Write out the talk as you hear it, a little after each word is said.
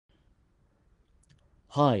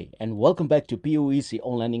Hi, and welcome back to POEC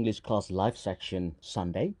Online English Class Live Section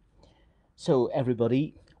Sunday. So,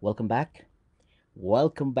 everybody, welcome back.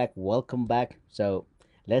 Welcome back, welcome back. So,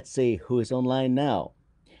 let's see who is online now.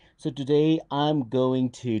 So, today I'm going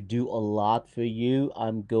to do a lot for you.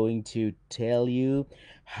 I'm going to tell you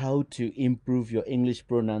how to improve your English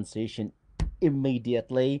pronunciation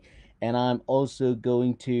immediately. And I'm also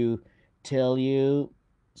going to tell you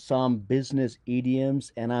some business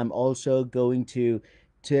idioms. And I'm also going to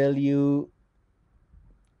tell you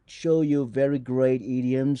show you very great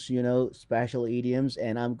idioms, special idioms,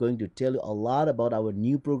 and I'm going to tell you a lot about our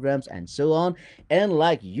new programs and so on. And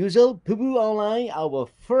like usual, Poo Poo Online, our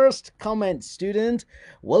first comment student,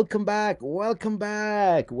 welcome back, welcome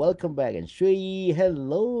back, welcome back. And Shui,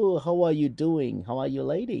 hello, how are you doing? How are you,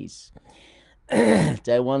 ladies?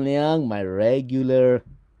 Taiwan Liang, my regular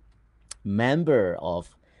member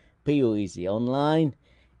of POEC Online.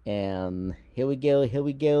 And here we go, here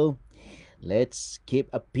we go. Let's keep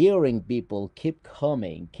appearing, people. Keep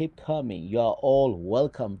coming. Keep coming. You are all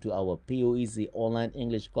welcome to our POEC online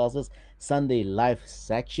English classes Sunday live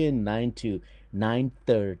section 9 to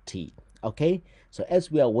 9:30. Okay? So as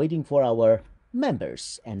we are waiting for our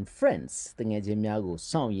members and friends, တငယ်ချင်းများကို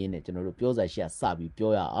စောင့်ရင်းနဲ့ကျွန်တော်တို့ပြောစာရှေ့စပြီး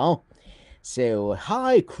ပြောရအောင် So,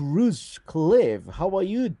 hi Cruz Cliff. How are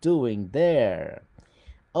you doing there?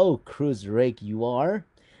 Oh, Cruz Rake, you are?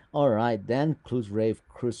 All right, then, Cruz Rave,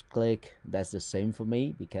 Cruz Click, that's the same for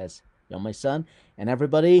me because you're my son. And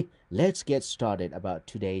everybody, let's get started about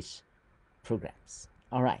today's programs.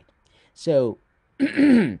 All right, so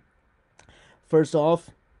first off,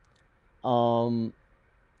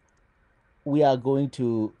 we are going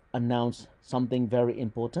to announce something very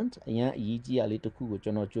important. အရင်အရေးကြီးရလေးတစ်ခုကို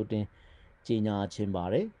ကျွန်တော်ကြိုတင်ကြေညာခြင်းပါ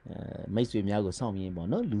တယ်မိတ်ဆွေများကိုစောင့်ရင်းပေါ့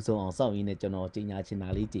နော်လူဆောင်အောင်စောင့်ရင်းနဲ့ကျွန်တော်ကြေညာချင်တာ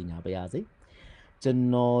လေးကြေညာပါရစေကျွန်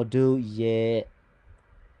တော်တို့ရဲ့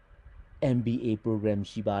MBA program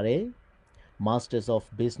ရှိပါတယ် Masters of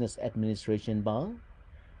Business Administration ပါ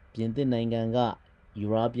ပြင်သစ်နိုင်ငံက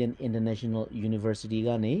European International University က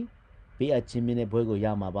နေပေးအပ်ခြင်းနဲ့ဘွဲကိုရ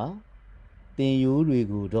မှာပါသင်ရိုးတွေ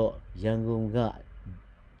ကိုတော့ရန်ကုန်က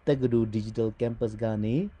တက္ကသိုလ် Digital Campus က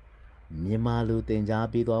နေမြန်မာလိုသင်ကြား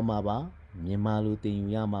ပေးသွားမှာပါမြန်မာလိုသင်ယူ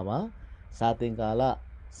ရမှာပါစာသင်ကာလ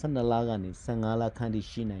12လကနေ15လခန့်ထိ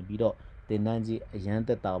ရှိနိုင်ပြီးတော့သင်တန်းကြီးအရန်သ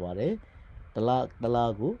က်သာပါတယ်တ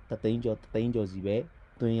လားကိုတသိန်းကျော်စီပဲ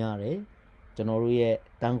သွင်းရတယ်ကျွန်တော်တို့ရဲ့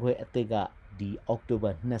တန်းခွဲအသစ်ကဒီအောက်တို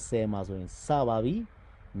ဘာ20မှာဆိုရင်စပါပြီ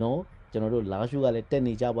နော်ကျွန်တော်တို့လာရှုကလည်းတက်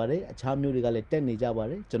နေကြပါတယ်အခြားမျိုးတွေကလည်းတက်နေကြပါ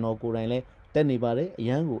တယ်ကျွန်တော်ကိုယ်တိုင်လည်းတက်နေပါတယ်အရ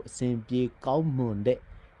န်ကိုအစဉ်ပြေကောင်းမွန်တဲ့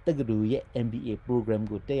တက္ကသိုလ်ရဲ့ MBA program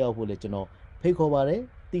ကိုတက်ရောက်ဖို့လည်းကျွန်တော်ဖိတ်ခေါ်ပါတယ်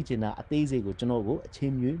သိချင်တာအသေးစိတ်ကိုကျွန်တော်ကိုအချ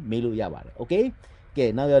င်းမြွေးမေးလို့ရပါတယ် Okay ကဲ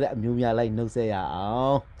နောက်ရတဲ့အမျိုးများလိုက်နှုတ်ဆက်ရအော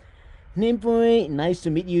င် Nimpoint, nice to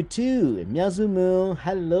meet you too. Myazumu,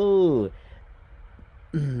 hello.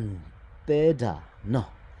 Teda, no.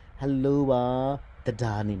 Hello ba,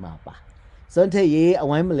 teda ni ma ba. Sante ye,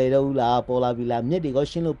 awai maleda ula, pola bila, mnyedi go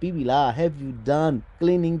shinlo pibila. Have you done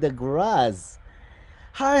cleaning the grass?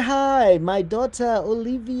 Hi, my daughter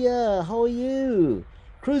Olivia. How are you?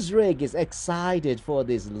 Cruz Rig is excited for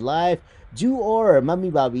this live. Do or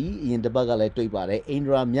mami babi in the bagale toibare.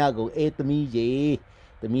 Indra myago etami ye.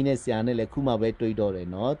 သမီးနဲ့ဆရာနဲ့လည်းခုမှပဲတွေ့တော့တယ်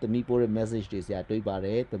เนาะသမီးပို့တဲ့ message တွေဆရာတွေ့ပါတ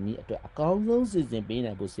ယ်သမီးအတွက်အကောင်းဆုံးစီစဉ်ပေး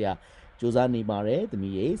နိုင်ဖို့ဆရာစူးစမ်းနေပါတယ်သ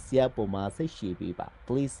မီးရေဆရာပုံမှာစိတ်ရှည်ပေးပါ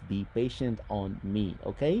please be patient on me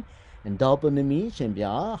okay and dopamine ရှင်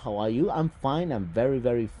ဗျာ how are you I'm fine I'm very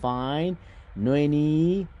very fine နွေ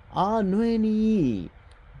နီ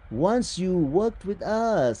once you worked with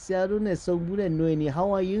us ဆရာတို့နဲ့ဆုံမှုတဲ့နွေနီ how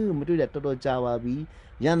are you မတွေ့တာတော်တော်ကြာပါပြီ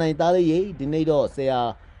ရန်နိုင်သားလေးရေဒီနေ့တော့ဆရာ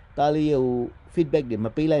သားလေးကိုfeedback တွေမ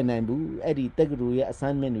ပေးလိုက်နိုင်ဘူးအဲ့ဒီတက္ကသိုလ်ရဲ့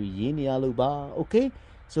assignment တွေရေးနေရလို့ပါ okay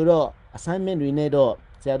ဆိုတော့ assignment တွေနဲ့တော့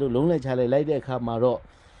ဆရာတို့လုံးလိုက်ချလိုက်တဲ့အခါမှာတော့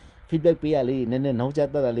feedback ပေးရလေးနည်းနည်းနောက်ကျ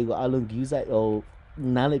တတ်တာလေးကိုအားလုံး view site ဟို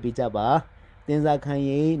နားလည်ပေးကြပါတင်စားခိုင်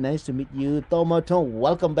ရေ nice to meet you Tomaton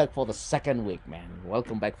welcome back for the second week man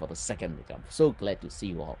welcome back for the second week I'm so glad to see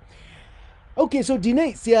you all okay so ဒီနေ့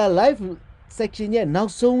ဆရာ live section ရဲ့နော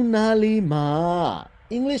က်ဆုံးနားလေးမှာ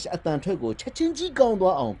English အတန်ထွက်ကိုချက်ချင်းကြီးကောင်း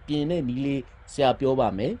သွားအောင်ပြင်တဲ့နည်းလေးဆရာပြောပါ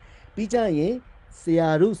မယ်ပြီးကြရင်ဆရာ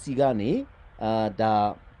တို့စီကနေဒါ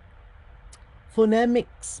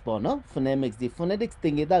Phonemics ပေါ့နော် Phonemics ဒီ Phonetics သ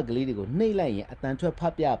င်္ကေတကလေးတွေကိုနှိပ်လိုက်ရင်အတန်ထွက်ဖ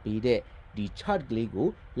တ်ပြပေးတဲ့ဒီ chart ကလေးကို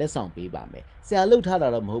လက်ဆောင်ပေးပါမယ်ဆရာလှုပ်ထားတာ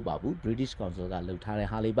တော့မဟုတ်ပါဘူး British Council ကလှုပ်ထားတဲ့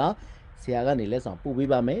ဟာလေးပါ ဆရာကနေလက်ဆောင်ပို့ပေး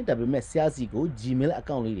ပါမယ်ဒါပေမဲ့ဆရာစီကို Gmail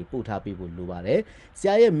account လေးတွေပို့ထားပေးဖို့လိုပါတယ်ဆ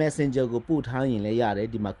ရာရဲ့ Messenger ကိုပို့ထားရင်လည်းရတယ်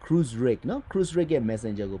ဒီမှာ Cruise Rate เนาะ Cruise Rate ရဲ့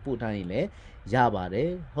Messenger ကိုပို့ထားရင်လည်းရပါတယ်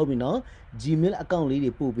ဟုတ်ပြီเนาะ Gmail account လေး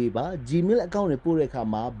တွေပို့ပေးပါ Gmail account တွေပို့တဲ့အခါ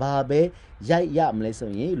မှာဘာပဲရိုက်ရမလဲ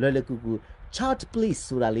ဆိုရင်လွယ်လွယ်ကူကူ chart please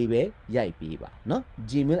ဆိုတာလေးပဲရိုက်ပေးပါเนาะ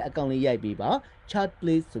Gmail account လေးရိုက်ပေးပါ chart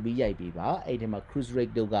please ဆိုပြီးရိုက်ပေးပါအဲ့ဒီမှာ Cruise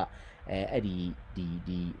Rate တို့ကအဲ့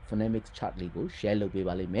ဒီ phonemics chart လေးကို share လုပ်ပေး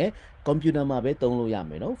ပါလိမ့်မယ် computer မှာပဲသုံးလို့ရ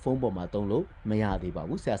မယ်နော်ဖုန်းပေါ်မှာသုံးလို့မရသေးပါ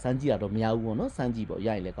ဘူးဆရာစမ်းကြည့်ရတော့မရဘူးပေါ့နော်စမ်းကြည့်ပေါ့ရရ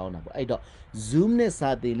င်လည်းကောင်းတာပေါ့အဲ့တော့ zoom နဲ့စာ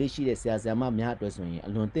သင်လေးရှိတဲ့ဆရာဆရာမများအတွက်ဆိုရင်အ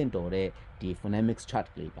လွန်တင့်တော်တဲ့ဒီ phonemics chart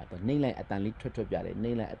ကလေးပါတော့နှိမ့်လိုက်အတန်လေးထွက်ပြတယ်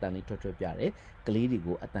နှိမ့်လိုက်အတန်လေးထွက်ပြတယ်ကလေးတွေ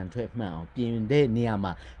ကိုအတန်ထွက်မှန်အောင်ပြင်တဲ့နေရာ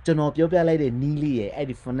မှာကျွန်တော်ပြောပြလိုက်တဲ့နီးလေးရဲ့အဲ့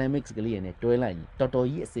ဒီ phonemics ကလေးရဲ့နဲ့တွဲလိုက်ရင်တော်တော်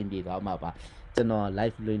ကြီးအဆင်ပြေသွားမှာပါကျွန်တော်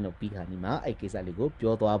live လွှင့်လို့ပြီးခါဒီမှာအဲ့ကိစ္စလေးကို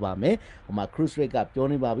ပြောသွားပါမယ်ဟိုမှာ cruise rate ကပြော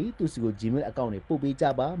နေပါပြီသူစီကို Gmail account တွေပို့ပေးကြ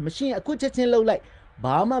ပါမရှင်းအခုချက်ချင်းလုပ်လိုက်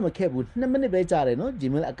ဘာမှမခက်ဘူး2မိနစ်ပဲကြာတယ်နော်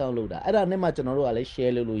Gmail account လုပ်တာအဲ့ဒါနဲ့မှကျွန်တော်တို့ကလည်း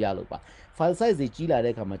share လုပ်လို့ရလို့ပါ file size တွေကြီးလာ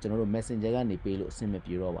တဲ့အခါမှာကျွန်တော်တို့ messenger ကနေပေးလို့အဆင်မ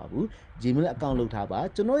ပြေတော့ပါဘူး Gmail account လုပ်ထားပါ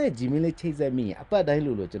ကျွန်တော်ရဲ့ Gmail လေးချိတ်ဆက်မိရင်အပတ်တိုင်း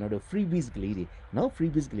လို့ကျွန်တော်တို့ freebies ကလေးတွေနော်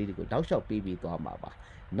freebies ကလေးတွေကိုတောက်လျှောက်ပေးပြီးသွားမှာပါ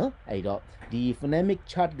နော်အဲ့တော့ဒီ phonemic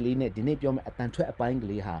chart ကလေးနဲ့ဒီနေ့ပြောမယ့်အတန်ထွက်အပိုင်းက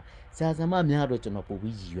လေးဟာဆရာဆရာမများတော့ကျွန်တော်ပို့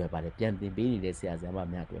ပြီးရည်ရွယ်ပါတယ်ပြန်သင်ပေးနေတဲ့ဆရာဆရာမ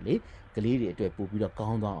များအတွက်လေကလေးတွေအတွက်ပို့ပြီးတော့ကော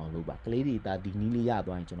င်းသွားအောင်လုပ်ပါကလေးတွေဒါဒီနည်းလေးရ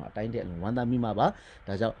သွားရင်ကျွန်တော်အတိုင်းတဲ့အလုံးဝမ်းသာမိမှာပါ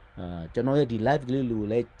ဒါကြောင့်ကျွန်တော်ရဲ့ဒီ live ကလေးလူကို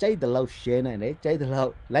လည်းကြိုက်တဲ့လောက် share နိုင်တယ်ကြိုက်တဲ့လော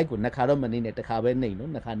က် like ကိုနှစ်ခါတော့မနေနဲ့တစ်ခါပဲနှိမ့်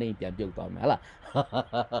နော်နှစ်ခါနှိမ့်ပြန်ပြုတ်သွားမယ်ဟုတ်လား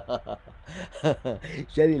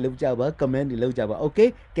share တွေလုပ်ကြပါ comment တွေလုပ်ကြပါ okay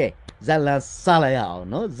ကဲဇက်လန်စားလိုက်ရအောင်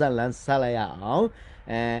နော်ဇက်လန်စားလိုက်ရအောင်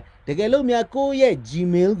တကယ်လို့များကိုယ့်ရဲ့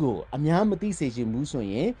Gmail ကိုအများမသိစေချင်ဘူးဆို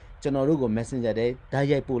ရင်ကျွန်တော်တို့ကို Messenger ထဲဓာတ်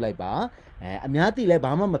ရိုက်ပို့လိုက်ပါအများသိလဲ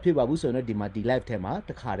ဘာမှမဖြစ်ပါဘူးဆိုရင်တော့ဒီမှာဒီ live ထဲမှာ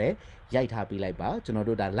တခါတည်းရိုက်ထားပေးလိုက်ပါကျွန်တော်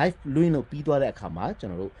တို့ဒါ live လွှင့်လို့ပြီးသွားတဲ့အခါမှာကျွ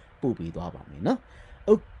န်တော်တို့ပို့ပေးသွားပါမယ်နော်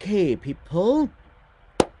Okay people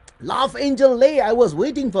Love Angel Lay I was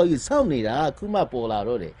waiting for you စောင့်နေတာခုမှပေါ်လာ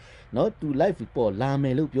တော့တယ်နော်သူ live ပေါ်လာမ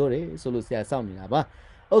ယ်လို့ပြောတယ်ဆိုလို့ဆရာစောင့်နေတာပါ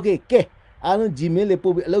Okay ကဲအားလုံး Gmail လေး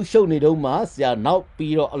ပို့ပြီးအလုပ်ရှုပ်နေတော့မှဆရာနောက်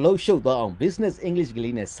ပြီးတော့အလုပ်ရှုပ်သွားအောင် business English က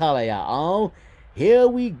လေးနဲ့စလိုက်ရအောင် Here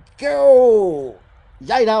we go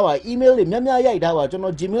ရိုက်ထားပါ email တွေများများရိုက်ထားပါကျွန်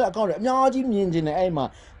တော် Gmail account တွေအများကြီးမြင်ချင်တယ်အဲ့မှာ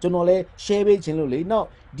ကျွန်တော်လည်း share ပေးခြင်းလို့လေနောက်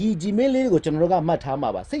ဒီ Gmail လေးကိုကျွန်တော်တို့ကမှတ်ထားမှာ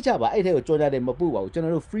ပါစိတ်ချပါအဲ့ထဲကိုကြော်ကြတယ်မပို့ပါဘူးကျွန်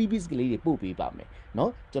တော်တို့ freebies ကလေးတွေပို့ပေးပါမယ်နော်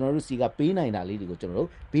ကျွန်တော်တို့စီကပေးနိုင်တာလေးတွေကိုကျွန်တော်တို့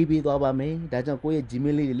ပေးသွားပါမယ်ဒါကြောင့်ကိုယ့်ရဲ့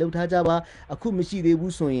Gmail လေးတွေလှုပ်ထားကြပါအခုမရှိသေး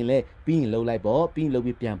ဘူးဆိုရင်လည်းပြီးရင်လှုပ်လိုက်ပေါ့ပြီးရင်လှုပ်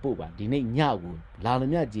ပြီးပြန်ပို့ပါဒီနေ့ညကိုလာ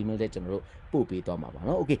လို့မြ Gmail တဲ့ကျွန်တော်တို့ပို့ပေးသွားမှာပါ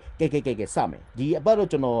နော် okay ကဲစမယ်ဒီအပတ်တော့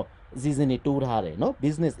ကျွန်တော်season တွေတိုးထားတယ်เนาะ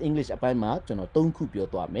business english အပိုင်းမှာကျွန်တော်3ခုပြော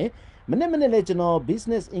သွားမယ်မနေ့လည်းကျွန်တော်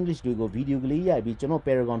business english တွေကို video ကလေးရိုက်ပြီးကျွန်တော်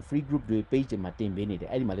Paragon free group တွေ page တွေမှာတင်ပေးနေတယ်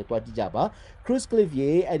အဲ့ဒီမှာလည်းတွားကြည့်ကြပါ Chris Cliff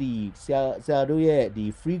ရဲ့အဲ့ဒီဆရာတို့ရဲ့ဒီ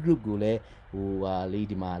free group ကိုလည်းဟိုဟာလေး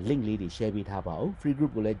ဒီမှာ link လေးတွေ share ပေးထားပါဦး free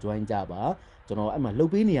group ကိုလည်း join ကြပါကျွန်တော်အဲ့မှာလု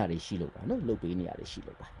ပ်ပေးနေရတွေရှိလို့ပါเนาะလုပ်ပေးနေရတွေရှိ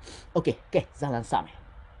လို့ပါ okay ကဲဇာလန်စမယ်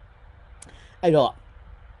အဲ့တော့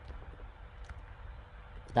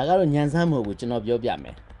ဒါကတော့ညံစမ်းမဟုတ်ဘူးကျွန်တော်ပြောပြမ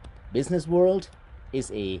ယ်Business world is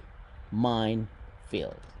a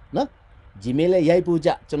minefield နော် Gmail လေးရိုက်ပို့ကြ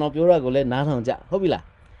ကျွန်တော်ပြောတာကိုလည်းနားထောင်ကြဟုတ်ပြီလား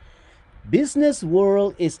Business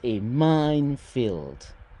world is a minefield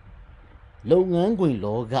လုပ်ငန်းခွင်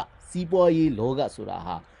လောကစီးပွားရေးလောကဆိုတာ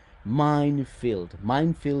ဟာ minefield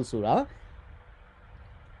ဆိုတာ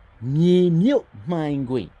မြေမြုပ်မှိုင်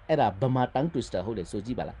ခွင်အဲ့ဒါဗမာတန်း twister ဟုတ်တယ်ဆိုကြ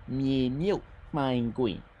ည့်ပါလားမြေမြုပ်မှိုင်ခွ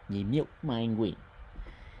င်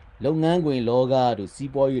လုပ်ငန်းခွင်လောကတို့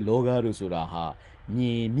စီးပွားရေးလောကတို့ဆိုတာဟာ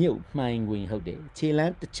မြေမြုပ်မှိုင်ခွင်ဟုတ်တယ်ခြေလ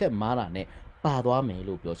မ်းတစ်ချက်မားတာနဲ့ပါသွားမယ်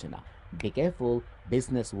လို့ပြောချင်တာ Be careful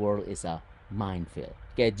business world is a minefield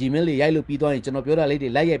ကဲ Gmail လေးရိုက်လို့ပြီးသွားရင်ကျွန်တော်ပြောတာလေးတွေ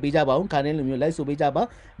လိုက်ရိုက်ပေးကြပါဦးခါနဲ့လိုမျိုးလိုက်ဆိုပေးကြပါ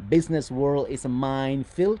Business world is a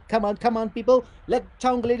minefield come on people လက်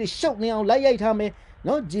ချောင်းကလေးတွေရှုပ်နေအောင်လိုက်ရိုက်ထားမယ်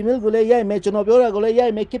နော် Gmail ကိုလည်းရိုက်မယ်ကျွန်တော်ပြောတာကိုလည်းရို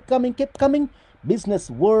က်မယ် keep coming business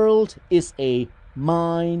world is a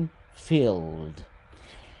minefield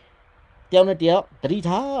တယောက်နဲ့တယောက်တတိ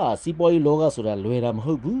ထားစီးပွားရေးလောကဆိုတာလွယ်တာမ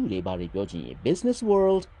ဟုတ်ဘူးလေဘာတွေပြောချင်ရင် business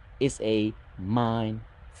world is a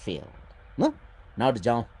minefield နော်နောက်တစ်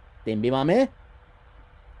ကြောင်းသင်ပေးပါမယ်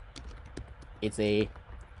it's a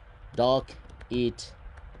dog eat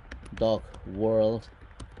dog world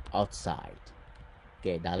outside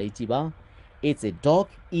ကဲဒါလေးကြည့်ပါ it's a dog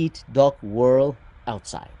eat dog world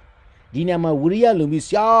outside ဒီနေရာမှာဝိရိယလုံပြီး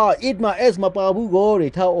ရှာ eat မှာ s မပါဘူးကိုတွေ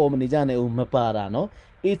ထောက်အော်မနေကြနဲ့ဦးမပါတာနော်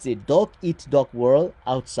It's a dog eat dog world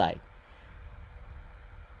outside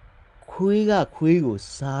ခွေးကခွေးကို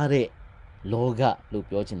စားတဲ့လောကလို့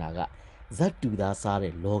ပြောချင်တာကဇတ်တူသားစား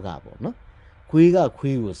တဲ့လောကပေါ့နော် Quiga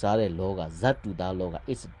quigo sare loga zatu da loga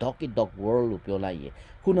it's dog world lu pyo lai ye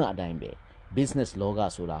kuna adain be business loga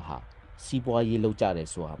soda ha sipwa yi lou ja de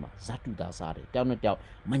so ha ma zatu da sare taw na taw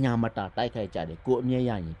manya mata tai khai ja de ko amye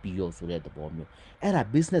ya yin pi yo so de tabo myoအဲ့ဒါ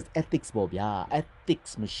business ethics ပေါ့ဗျာ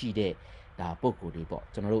ethics မရှိတဲ့ဒါပုံကိုယ်တွေပေါ့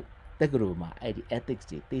ကျွန်တော်တို့တက္ကသိုလ်မှာအဲ့ဒီ ethics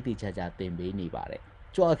တွေတိတိကျကျသင်ပေးနေပါတယ်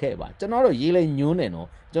ကြွားခဲ့ပါကျွန်တော်တို့ရေးလဲညွှန်းတယ်နော်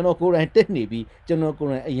ကျွန်တော်ကိုယ်တိုင်တက်နေပြီးကျွန်တော်ကိုယ်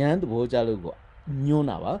တိုင်အရန်သဘောကျလို့ကိုညွှန်း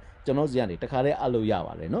တာပါကျွန်တော်စီကနေတခါတည်းအလုပ်ရ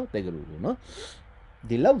ပါတယ်နော်တက္ကသိုလ်ကိုနော်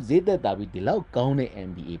ဒီလောက်ဈေးသက်တာပြီးဒီလောက်ကောင်းတဲ့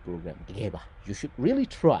MBA program တကယ်ပါ you should really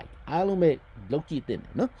try အားလုံးပဲလုပ်ကြည့်သင့်တ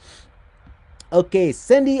ယ်နော် Okay,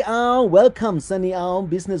 Sandy Ao, welcome Sandy Ao.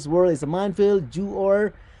 Business world is a minefield. You or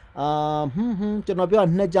ကျွန်တော်ပြော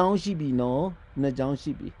နှစ်ကြောင်းရှိပြီနော်နှစ်ကြောင်း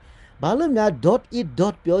ရှိပြီဘာလို့များ .it.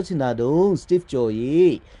 ပြောချင်တာတော့ Steve Joy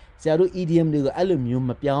ဆရာတို့ idiom တွေကိုအဲ့လိုမျိုး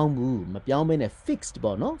မပြောင်းဘူးမပြောင်းဘဲနဲ့ fixed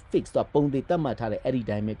ပေါ့နော် fixed တော့ပုံသေးတတ်မှတ်ထားတယ်အဲ့ဒီ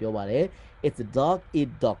တိုင်းပဲပြောပါတယ် It's a dog eat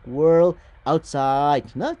dog world outside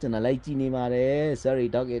နော်ကျွန်တော်လိုက်ကြည့်နေပါတယ် sorry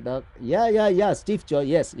dog eat dog yeah Steve Joy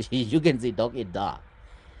yes you can say dog eat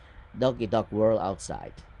dog world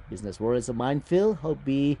outside business world is a minefield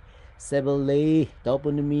hobby Sebele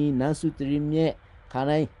dopamine nasu 3မြက်ခါ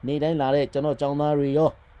တိုင်းနေတိုင်းလာတဲ့ကျွန်တော်ចောင်းသားတွေ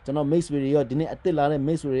ရောကျွန်တော် mix တွေရောဒီနေ့အစ်စ်လာတဲ့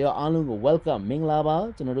mix တွေရောအားလုံးကို welcome မင်္ဂလာပါ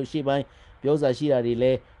ကျွန်တော်တို့ရှေ့ပိုင်းပြောစာရှိတာတွေလ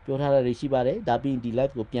ည်းပြောထားတာတွေရှိပါတယ်ဒါပြီးဒီ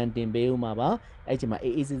live ကိုပြန်တင်ပေးဦးမှာပါအဲ့ချိန်မှာ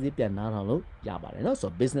အေးအေးဆေးဆေးပြန်နားထောင်လို့ရပါတယ်เนาะ so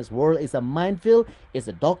business world is a minefield is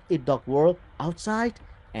a dog eat dog world outside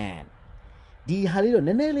and ဒီဟာလေးတော့န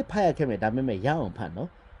ည်းနည်းလေးဖတ်ရခဲ့မယ်ဒါပေမဲ့ရအောင်ဖတ်နော်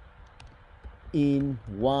in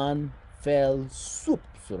one fell swoop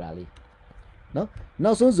ဆိုတာလေးနော်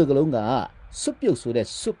နောက်ဆုံးစကားလုံးက soup ပြုတ်ဆိုတဲ့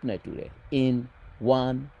soup နဲ့တူတယ် in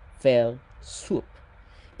one fell swoop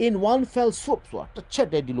in one fell swoop ဆိုတာတစ်ချက်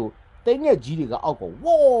တည်းဒီလိုတိမ်ငယ်ကြီးတွေကအောက်က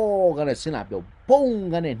ဝေါးကနေဆင်းလာပြီးဘုံ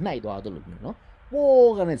ကနေနှိုက်သွားတယ်လို့မျိုးနော်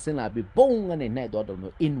ဝေါးကနေဆင်းလာပြီးဘုံကနေနှိုက်သွားတယ်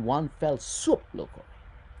လို့ in one fell swoop လို့ခေါ်တယ်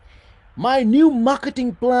my new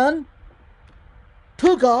marketing plan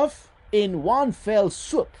took off in one fell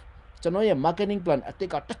swoop ကျွန်တော်ရဲ့ marketing plan အသစ်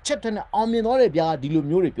ကတစ်ချက်တည်းနဲ့အောင်မြင်သွားတယ်ဗျာဒီလို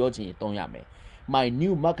မျိုးတွေပြောချင်ရင်တုံးရမယ် my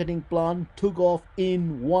new marketing plan took off in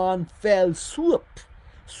one fell swoop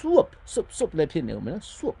swoop လည်းဖြစ်နေဦးမယ်နော်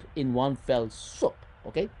swoop in one fell swoop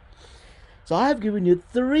okay so I have given you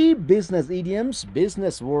 3 business idioms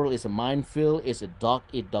business world is a minefield is a dog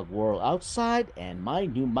eat dog world outside and my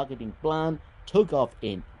new marketing plan took off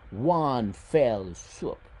in one fell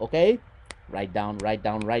swoop okay write down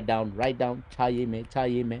ချရေးမ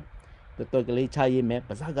ယ်တော်ကလေးချရေးမယ်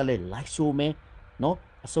ပါးစပ်ကလည်း like ဆိုမယ်နော်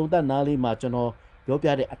အစုံသက်နားလေးမှာကျွန်တော်ပြောပြ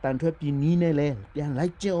တဲ့အတန်ထွက်ပြင်းနီးနဲ့လဲပြန်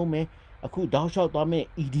like ကြည့်အောင်မယ်အခုတောက်လျှောက်သွားမယ်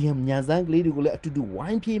idiom ညာစမ်းကလေးတွေကိုလည်းအတူတူဝို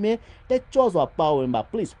င်းဖြေမယ်တက်ကြော့စွာပါဝင်ပါ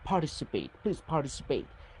please participate ပါး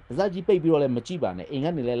စပ်ကြီးပိတ်ပြီးတော့လည်းမကြည့်ပါနဲ့အိမ်က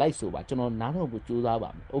နေလည်း like ဆိုပါကျွန်တော်နားထောင်ဖို့ကြိုးစားပါ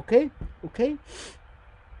မယ် okay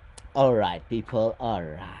all right people all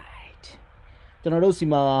right ကျွန်တော်တို့စီ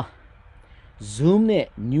မှာ Zoom နဲ့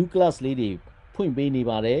new class လေးတွေဖွင့်ပေးနေ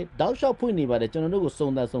ပါတယ်တောက်လျှောက်ဖွင့်နေပါတယ်ကျွန်တော်တို့ကိုစုံ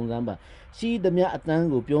စမ်းပါရှိသမျှအတန်း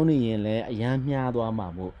ကိုပြောနေရင်လည်းအရန်မြားသွားမှာ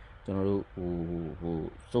မို့ကျွန်တော်တို့ဟို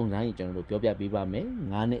စုံစမ်းရင်ကျွန်တော်တို့ပြောပြပေးပါမယ်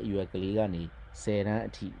9နှစ်အရွယ်ကလေးကနေ10တန်း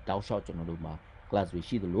အထိတောက်လျှောက်ကျွန်တော်တို့မှာ class တွေ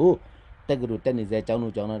ရှိသလိုတက်ကတူတက်နေစေကျောင်း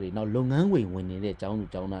တို့ကျောင်းသားတွေနောက်လုပ်ငန်းဝင်နေတဲ့ကျောင်း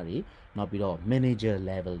တို့ကျောင်းသားတွေနောက်ပြီးတော့ manager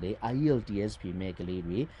level တွေ IELTS ဖြေမဲ့ကလေး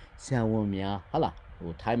တွေဆံဝန်များဟုတ်လား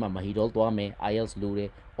ဟို Thai မှာ Mahidol သွားမယ် IELTS လို့တယ်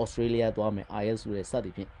Australia သွားမယ် IELTS လို့တယ်စသ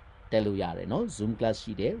ည်ဖြင့်တက်လို့ရတယ်နော် Zoom class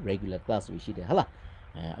ရှိတယ် regular class တွေရှိတယ်ဟုတ်လား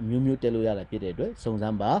အမျိုးမျိုးတက်လို့ရတာဖြစ်တဲ့အတွက်စုံစ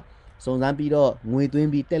မ်းပြီးတော့ငွေသွင်း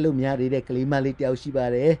ပြီးတက်လို့များတဲ့ကလေးမလေးတယောက်ရှိပါ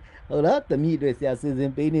တယ်ဟုတ်လားတမီးအတွက်ဆရာစီစ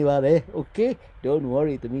ဉ်ပေးနေပါတယ် okay don't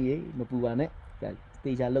worry တမီးရေမပူပါနဲ့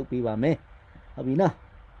တေချာလုပ်ပေးပါမယ်ဟုတ်ပြီနော်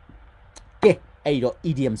ကဲအဲ့တော့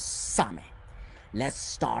idiom စမယ် let's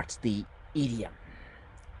start the idiom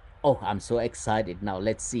oh I'm so excited now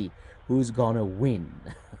let's see who's gonna win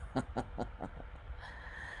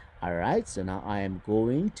all right so now I am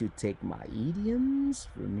going to take my idioms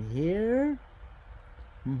from here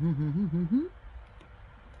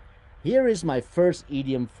here is my first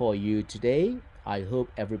idiom for you today I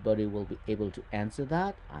hope everybody will be able to answer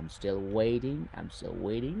that I'm still waiting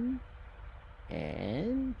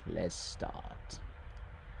and let's start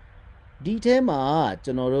ဒီထဲမှာ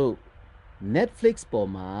ကျွန်တော်တို့ Netflix ပေါ်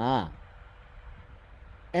မှာ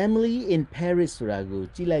Emily in Paris ဆိုတာကို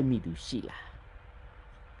ကြည့်လိုက်မိသူရှိလား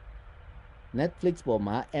Netflix ပေါ်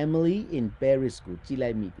မှာ Emily in Paris ကိုကြည့်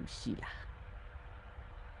လိုက်မိသူရှိလား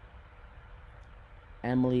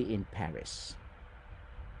Emily in Paris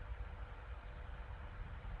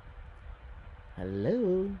hello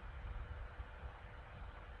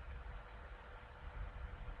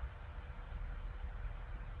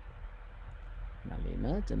နားလေး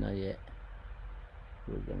နော်ကျွန်တော်ရဲ့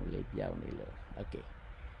program လေးပြောင်းနေလို့ okay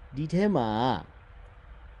ဒီထဲမှာ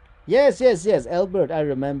yes Albert I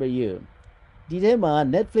remember you ဒီထဲမှာ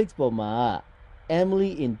Netflix ပေါ်မှာ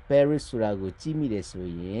Emily in Paris ဆိုတာကိုကြည့်မိတယ်ဆို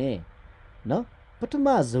ရင်เนาะပထမ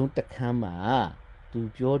ဆုံးတစ်ခန်းမှာသူ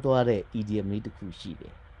ပြောသွားတဲ့ idiom လေးတစ်ခုရှိတ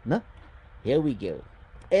ယ်เนาะ here we go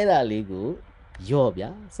အဲ့ဒါလေးကိုရော့ဗျာ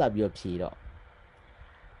စပြီးတော့ဖြေတော့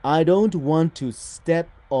I don't want to step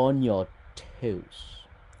on your toes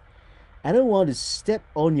I don't want to step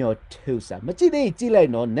on your toes မကြည့်သေးကြည့်လို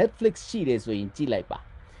က်နော် Netflix ရှိတယ်ဆိုရင်ကြည့်လိုက်ပါ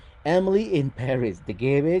Emily in Paris တက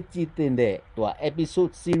ယ်ပဲကြည့်တဲ့သူက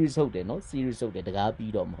episode series ဟုတ်တယ်နော် series ဟုတ်တယ်တကား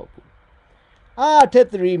ပြီးတော့မဟုတ်ဘူး tip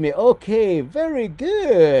 3 me okay very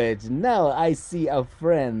good now I see a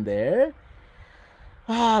friend there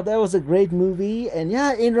that was a great movie and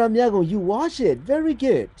yeah Indra Myago you watch it very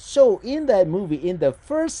good so in that movie in the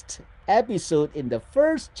first episode in the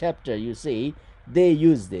first chapter you see they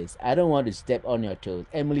use this I don't want to step on your toes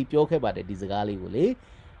Emily ပြောခဲ့ပါတယ်ဒီစကားလေးကိုလေ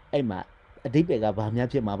အဲ့မှာအဓိပ္ပာယ်ကဘာများ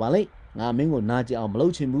ဖြစ်မှာပါလဲငါမင်းကိုနာကျင်အောင်မလု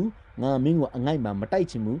ပ်ချင်ဘူးငါမင်းကိုအငိုက်မှာမတိုက်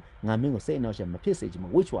ချင်ဘူးငါမင်းကိုစိတ်အနှောက်အယှက်မဖြစ်စေချင်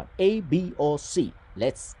ဘူး which one A B or C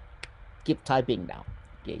let's keep typing down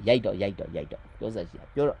okay ရိုက်တော့ပြောစားရှိ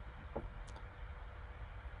ပြောတော့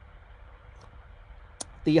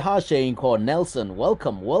Tiha Shane called Nelson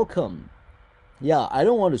welcome yeah I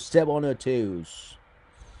don't want to step on your toes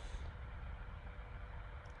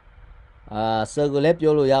so ကိုလည်း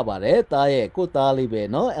ပြောလို့ရပါတယ်တားရဲ့ကိုသားလေးပဲ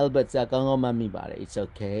เนาะ Albert စကောင်းကောင်းမှတ်မိပါတယ် it's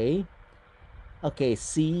okay okay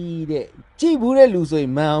see တဲ့ကြည့်ဘူးတဲ့လူဆိုရ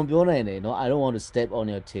င်မအောင်ပြောနိုင်တယ်เนาะ I don't want to step on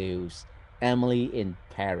your toes Emily in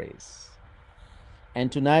Paris and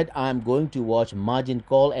tonight I'm going to watch Margin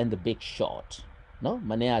Call and the Big Short เนาะ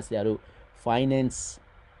မနေ့ကဆရာတို့ finance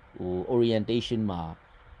orientation မှာ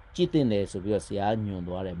ကြည့်တင်တယ်ဆိုပြီးတော့ဆရာညွှန်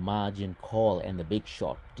သွားတယ် Margin Call and the Big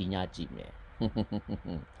Short ဒီညကြည့်မယ်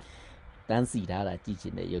တန်းစီထားတာကြည့်ချ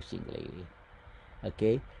င်တဲ့ရုပ်ရှင်ကလေးတွေ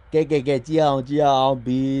okay ကဲကြည့်အောင်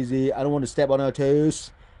busy I don't want to step on your toes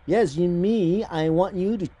yes you mean I want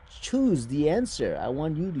you to choose the answer I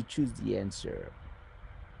want you to choose the answer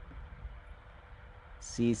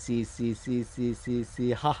see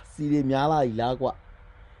ha စီတွေများလာပြီလားကွာ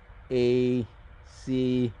A C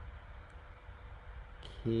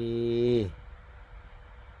K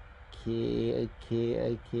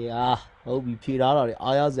hope youဖြေထားတာလေ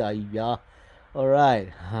အားရစရာကြီးဗျာ all right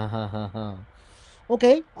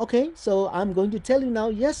okay so I'm going to tell you now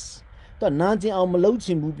yes တော့နာကျင်အောင်မလုပ်ချ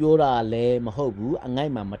င်ဘူးပြောတာလည်းမဟုတ်ဘူးအငို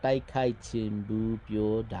က်မှာမတိုက်ခိုက်ချင်ဘူး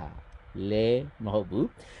ပြောတာလည်းမဟုတ်ဘူး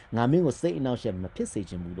ငါမင်းကိုစိတ်အနှောက်အယှက်မဖြစ်စေ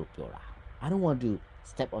ချင်ဘူးလို့ပြောတာ I don't want to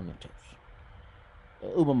step on your toes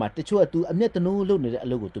ဥပမာတချို့က तू အမျက်တနိုးလုပ်နေတဲ့အ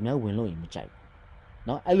လုပ်ကိုသူများဝင်လို့ရင်မကြိုက်ဘူး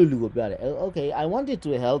နော်အဲ့လိုလူကိုပြောတယ် okay I wanted to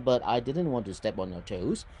help but I didn't want to step on your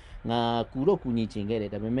toes ငါကူတော့ကူညီချင်ခဲ့တ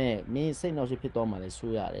ယ်ဒါပေမဲ့မင်းစိတ်နှောက်ယှက်ဖြစ်သွားမှလည်း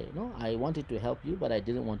ဆိုးရတယ်နော် I wanted to help you but I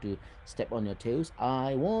didn't want to step on your toes I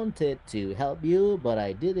wanted to help you but I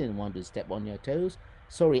didn't want to step on your toes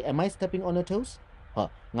sorry am I stepping on your toes ဟာ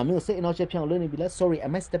ငါမျိုးစိတ်အနှောက်အယှက်ဖြစ်အောင်လုပ်နေပြီလား sorry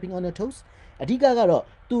am I stepping on your toes အဓိကကတော့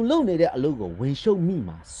तू လုပ်နေတဲ့အလုပ်ကိုဝင်ရှုပ်မိ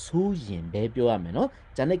မှာဆိုးရင်ပဲပြောရမယ်နော်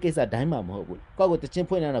ဂျာနဲ့ကိစ္စတိုင်းမှာမဟုတ်ဘူးကောက်ကိုတချင်း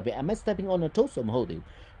ဖွင့်နေတော့ပဲ am I stepping on your toes ဆိုမဟုတ်သေးဘူး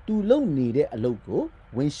तू လုပ်နေတဲ့အလုပ်ကို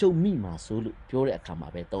ဝင်ရှုပ်မိမှာဆိုလို့ပြောတဲ့အခါမှာ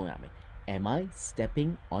ပဲသုံးရမယ် am I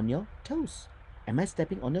stepping on your toes am I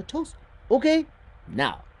stepping on your toes okay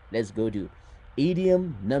now let's go to idiom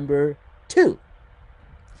number 2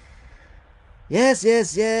 yes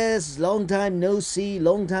long time no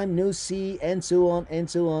see and so on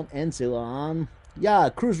yeah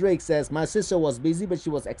Cruz Rake says my sister was busy but she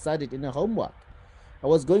was excited in her homework I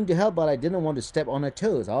was going to help but I didn't want to step on her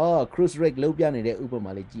toes Cruz Rake လောက်ပြနေတဲ့ဥပ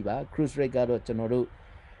မာလေးကြည့်ပါ Cruz Rake ကတော့ကျွန်တော်တို့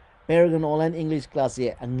Paragon Online English class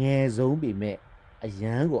ရဲ့အငယ်ဆုံးပေမဲ့အရ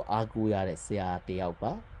န်ကိုအားကိုးရတဲ့ဆရာတယောက်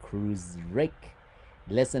ပါ Cruz Rake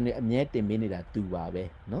lesson တွေအမြဲတင်ပေးနေတာသူပါပဲ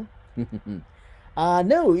เนาะ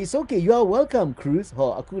no it's okay you are welcome Cruz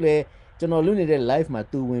ဟောအခုလေကျွန်တော်လုပ်နေတဲ့ live မှာ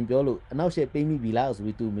သူဝင်ပြောလို့အနောက်ရှေ့ပေးမိပြီလားဆို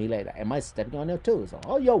ပြီးသူမေးလိုက်တာ am I stepping on your toes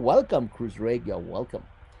you're welcome Cruz Rake you're welcome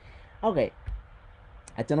okay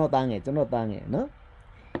ကျွန်တော်သားငယ်နော်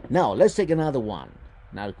now let's take another one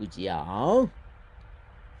နောက်တစ်ခုကြည့်အောင်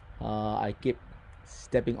I keep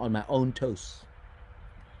stepping on my own toes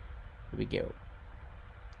here we go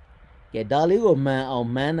ကဲဒါလေးကိုမှန်အောင်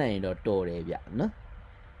မှန်းနိုင်တော့တော်တယ်ဗျနော်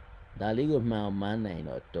ဒါလေးကိုမှန်အောင်မှန်းနိုင်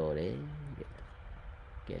တော့တော်တယ်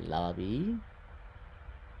ကဲလာပြီ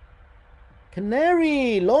Canary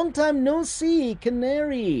long time no see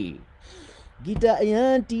Canary ဂီတာအရ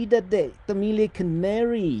န်တီးတတ်တဲ့သမီးလေး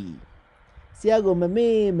Canary ဆရာကိုမ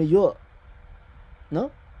မေ့မလျော့နော်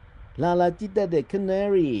လာကြည့်တတ်တဲ့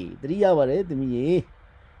Canary တတိယပါတယ်သမီးရေ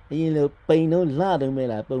အရင်လိုပိန်တော့လှတော့မဲ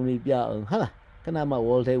လားပုံလေးပြအောင်ဟာလား Kanama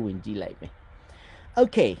Walter Winji like me.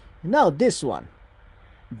 Okay, now this one.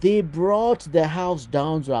 They brought the house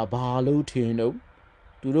down to a balu tino.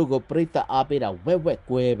 Turo go prita apira wewe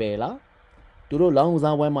kwebela. Turo long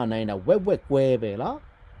za wema naina wewe kwebela.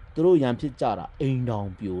 Turo yampi chara in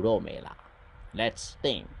down bureau mela. Let's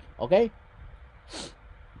think, okay?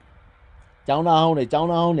 ကျောင်းသားဟောင်း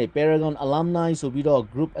တွေ Paragon alumni ဆိုပြီးတော့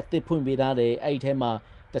group အသစ်ဖွင့်ပေးထားတယ်အဲ့ဒီထဲမှာ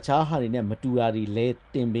တခြားဟာတွေနဲ့မတူတာတွေလဲ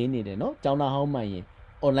တင်ပေးနေတယ်เนาะကျောင်းသားဟောင်းမှရင်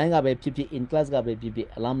online ကပဲဖြစ်ဖြစ် in class ကပဲဖြစ်ဖြစ်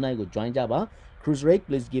alumni ကို join ကြပါ Cruise Rate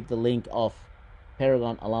please give the link of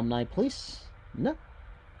Paragon alumni please နော်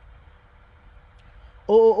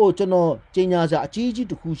အိုးကျွန်တော်ကြေညာစာအကြီးကြီး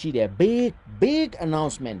တစ်ခုရှိတယ် big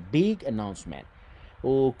announcement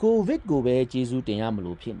COVID ကိုပဲကျေးဇူးတင်ရမ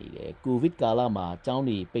လို့ဖြစ်နေတယ် COVID ကာလမှာအကြောင်း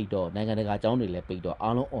တွေပိတ်တော့နိုင်ငံတကာအကြောင်းတွေလည်းပိတ်တော့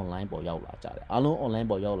အားလုံး online ပေါ်ရောက်လာကြတယ်အားလုံး online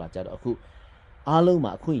ပေါ်ရောက်လာကြတော့အခုအားလုံး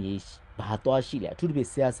မှာအခွင့်အရေးဘာသွားရှိလဲအထူးသဖြင့်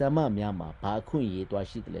ဆရာဆရာမများမှာဘာအခွင့်အရေးသွား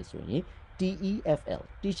ရှိတယ်လဲဆိုရင် TEFL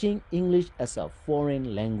Teaching English as a Foreign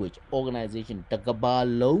Language Organization တကဘာ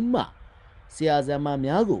လုံးမှာဆရာဆရာမ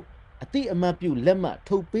များကိုအတိအမှတ်ပြုလက်မှတ်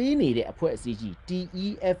ထုတ်ပေးနေတဲ့အဖွဲ့အစည်းကြီး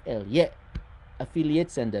TEFL ရဲ့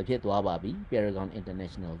affiliate center ဖြစ်သွားပါပြီ Paragon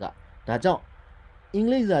International ကဒါကြောင့်အင်္ဂ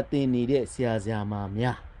လိပ်စာသင်နေတဲ့ဆရာဆရာမ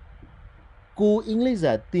များကိုအင်္ဂလိပ်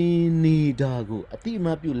စာသင်နေတာကိုအတိအ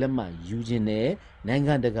မှတ်ပြုလက်မှတ်ယူခြင်းနဲ့နိုင်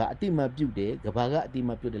ငံတကာအတိအမှတ်ပြုတဲ့ကမ္ဘာကအတိအ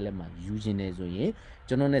မှတ်ပြုတဲ့လက်မှတ်ယူခြင်းနဲ့ဆိုရင်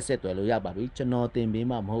ကျွန်တော်နဲ့ဆက်သွယ်လို့ရပါပြီကျွန်တော်သင်ပေး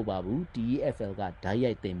မှာမဟုတ်ပါဘူး TEFL ကဓာတ်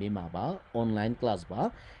ရိုက်သင်ပေးမှာပါ online class ပါ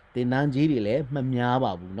သင်တန်းကြီးတွေလည်းမများ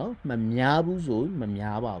ပါဘူးเนาะမများဘူးဆိုမ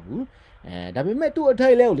များပါဘူးဒါပေမဲ့သူ့အထို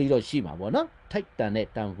က်လဲကိုလေးတော့ရှိမှာပေါ့နော်ထိုက်တန်တဲ့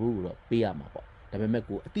တန်ဖိုးကိုတော့ပေးရမှာပေါ့ဒါပေမဲ့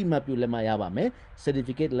ကိုအတိမတ်ပြုလက်မှတ်ရပါမယ်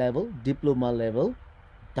certificate level diploma level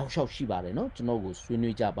တောက်လျှောက်ရှိပါတယ်နော်ကျွန်တော်ကိုဆွေး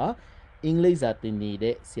နွေးကြပါအင်္ဂလိပ်စာသင်နေ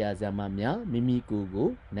တဲ့ဆရာဆရာမများမိမိကို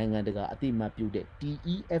နိုင်ငံတကာအတိမတ်ပြုတဲ့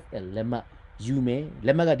TEFL လက်မှတ်ယူမယ်လ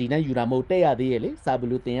က်မှတ်ကဒီတိုင်းယူတာမဟုတ်တက်ရသေးရဲ့လေစာဘယ်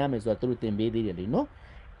လိုသင်ရမယ်ဆိုတော့သူတို့သင်ပေးသေးတယ်လေနော်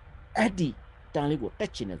အဲ့ဒီတန်လေးကိုတ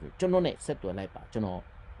က်ချင်တယ်ဆိုကျွန်တော်နဲ့ဆက်သွယ်လိုက်ပါကျွန်တော်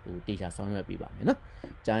တေချာဆောင်ရွက်ပေးပါမယ်နော်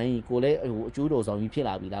။ကျန်ကိုလည်းအကျိုးတော်ဆောင်ကြီးဖြစ်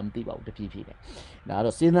လာပြီလားမသိပါဘူးတဖြည်းဖြည်းနဲ့။ဒါက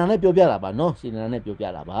တော့စေတနာနဲ့ပြောပြတာပါနော်စေတနာနဲ့ပြောပြ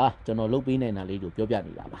တာပါကျွန်တော်လုပ်ပေးနိုင်တာလေးကိုပြောပြ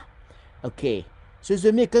နေတာပါ။ Okay ဆွေဆွေ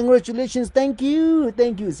မြင့် congratulations thank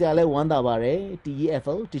you ဆရာလည်းဝမ်းသာပါတယ်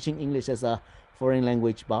TEFL Teaching English as a Foreign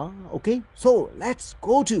Language ပါ Okay so let's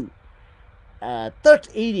go to third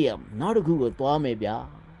idiom နောက်တစ်ခုကိုသွားမယ်ဗျာ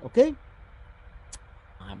Okay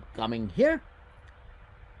I'm coming here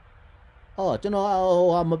Oh, ကျွန်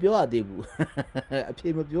တော်မပြောရသေးဘူးအဖြေ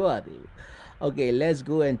မပြောရသေးဘူး Okay, let's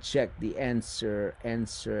go and check the answer.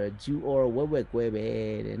 Ju or ဝက်ဝက်ကွဲပဲ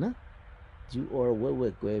တဲ့နော် Ju or ဝက်ဝ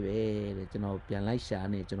က်ကွဲပဲတဲ့ကျွန်တော်ပြန်လိုက်ရှာ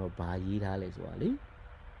နေကျွန်တော်ဘာရေးထားလဲဆိုတာလေ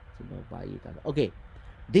ကျွန်တော်ဘာရေးထားလဲ Okay.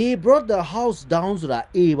 They brought the house down ဆိုတာ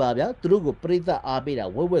A ပါဗျာသူတို့ကိုပြိဿအားပေးတာ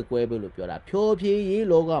ဝက်ဝက်ကွဲပဲလို့ပြောတာဖြောဖြေးရေး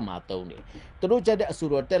လောကမှာသုံးတယ်သူတို့ချက်တဲ့အဆူ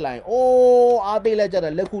တော်တက်လိုက်အိုးအားပေးလိုက်ကြတာ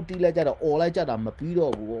လက်ခုတီးလိုက်ကြတာအော်လိုက်ကြတာမပြီး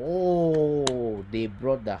တော့ဘူး Oh they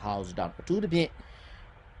brought the house down အထူးသဖြင့်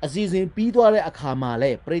အစီအစဉ်ပြီးသွားတဲ့အခါမှာ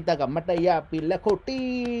လဲပြိဿကမတ်တရပြီးလက်ခု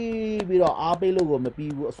တီးပြီးတော့အားပေးလို့ကိုမ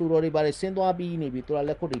ပြီးဘူးအဆူတော်တွေပါလေဆင်းသွားပြီးနေပြီသူက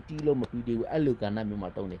လက်ခုတီးလို့မပြီးသေးဘူးအဲ့လိုကဏ္ဍမျိုးမှာ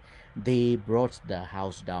သုံးတယ် They brought the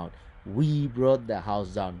house down We brought the house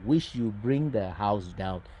down. Wish you bring the house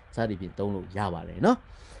down. စသည်ဖြင့်သုံးလို့ရပါတယ်နော်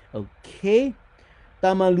Okay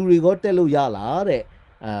တာမန်လူတွေကတက်လို့ရလားတဲ့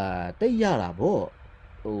တက်ရတာပေါ့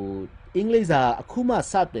ဟိုအင်္ဂလိပ်စာအခုမှ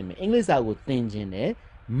စတင်မယ်အင်္ဂလိပ်စာကိုသင်ခြင်းနဲ့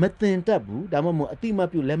မသင်တတ်ဘူးဒါမှမဟုတ်အတိမ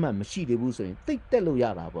ပြုလက်မှတ်မရှိသေးဘူးဆိုရင်သိတက်လို့ရ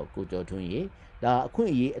တာပေါ့ကိုကျော်ထွန်းရေဒါအခွ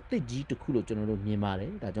င့်အရေးအသစ်ကြီးတစ်ခုလို့ကျွန်တော်တို့မြင်ပါတ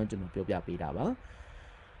ယ်ဒါကြောင့်ကျွန်တော်ပြောပြပေးတာပါ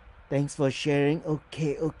Thanks for sharing.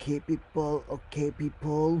 Okay,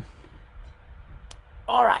 people.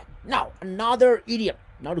 All right. Now another idiom.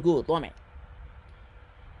 Now to go. သွားမယ်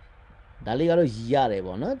ဒါလေးကတော့ရည်ရတယ်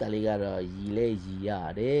ပေါ့နော်ဒါလေးကတော့ရည်လဲရည်ရ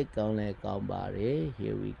တယ်ကောင်းလဲကောင်းပါတယ်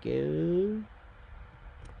Here we go.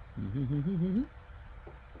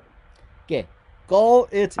 Okay. Call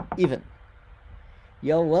it even.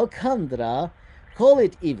 You're welcome, Dra. Call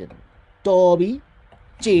it even. တော်ပြီ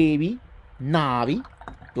ကြေပြီနာပြီ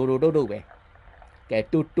တူတူတုတ်ပဲကဲ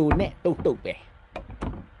တူနဲ့တုတ်ပဲ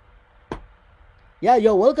Yeah,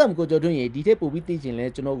 you're welcome ကိုကျော်ထွန်းရေဒီထက်ပိုပြီးသိချင်လဲ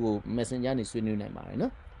ကျွန်တော်ကို Messenger နဲ့ဆွေးနွေးနိုင်ပါတယ်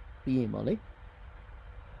နော်ပြီးရင်ပေါ့လေ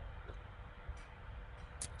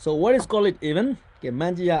So what is call it even ကဲမှ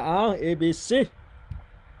န်ကြရအောင် ABC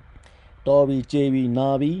တော်ပြီကြေပြီနာ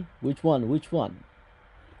ပြီ which one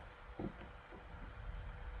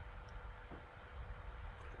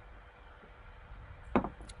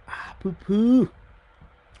Poo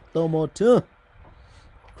Tomato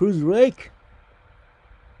Cruise Rake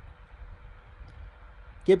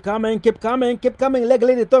Keep coming လက်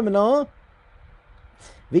လေးတွေတော့မနော်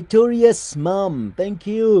Victoria's mom, thank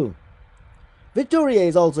you. Victoria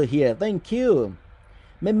is also here, thank you.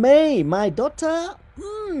 May, my daughter,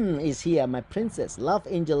 is here. My princess, love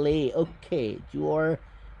Angel A. Okay, your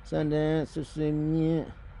son, you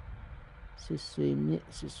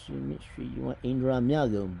want Indra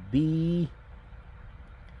Miago B.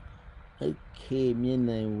 Okay, me and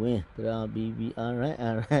I win. BB.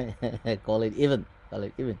 Alright. Call it even.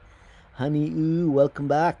 Honey, welcome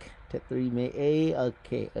back. T3 May A.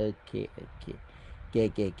 Okay. ကဲ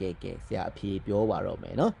ဆရာအဖြေပြောပါတော့မ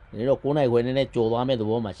ယ်နော်ဒီတော့9နိုင်ခွဲနဲ့ကြော်သွားမဲ့သ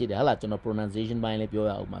ဘောမှာရှိတယ်ဟာလားကျွန်တော် pronunciation ပိုင်းလေးပြော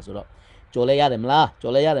ရအောင်ပါဆိုတော့ကြော်လဲရတယ်မလား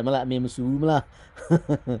အမေမစူဘူးမလား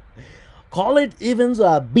call it even ဆို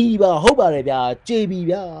တာ B ပါဟုတ်ပါတယ်ဗျာ JB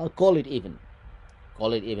ဗျာ call it even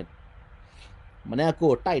မနေ့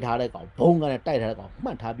ကိုတိုက်ထားတဲ့ကောင်ဘုံကနေတိုက်ထားတဲ့ကောင်မှ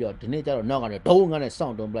တ်ထားပြီးတော့ဒီနေ့ကျတော့နောက်ကနေဒုံကနေစော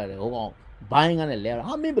င့်တုံးပလိုက်တယ်ဟိုကောင်ဘိုင်းကနေလဲ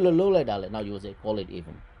ဟာမင်းဘယ်လိုလုပ်လိုက်တာလဲနောက် you say call it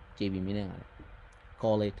even JB မင်းနဲ့ကလည်း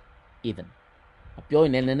call it even ပြောရ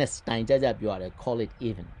င်လည်းနည်းနည်းစတိုင်ကြပြောရတယ် call it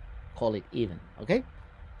even okay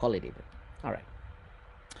call it even all right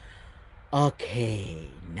okay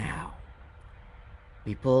now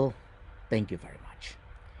people thank you very much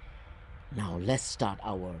now let's start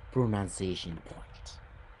our pronunciation point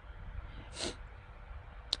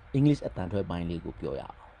English အတန်ထွက်ပိုင်းလေးကိုပြောရ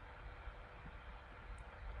အောင်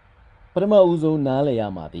ပထမဦးဆုံးနားလည်ရ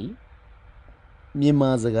မှာဒီမြန်မာ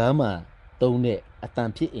စကားမှာသုံးတဲ့အတ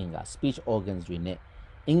န်ဖြစ်အင်က speech organs တွေနဲ့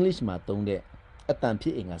English မှာသုံးတဲ့အတန်ဖြ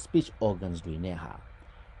စ်အင်က speech organs တွေနဲ့ဟာ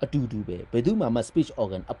အတူတူပဲဘယ်သူမှ speech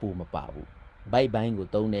organ အပူမပါဘူးဘိုက်ပိုင်းကို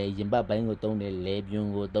သုံးတယ်ရင်ဘတ်ပိုင်းကိုသုံးတယ်လဲပြွန်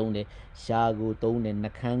ကိုသုံးတယ်ရှားကိုသုံးတယ်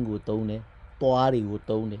နှာခမ်းကိုသုံးတယ်သွားတွေကို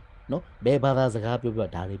သုံးတယ်နော်ဘယ်ဘာသာစကားပြော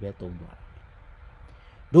ဒါတွေပဲသုံးသွားတာ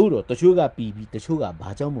တို့တော့တချို့ကပြီးတချို့ကဘာ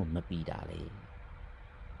ကြောင့်မပြီးတာလဲ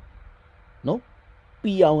နော်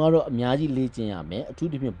ပြီးအောင်ကတော့အများကြီးလေ့ကျင့်ရမယ်အထူး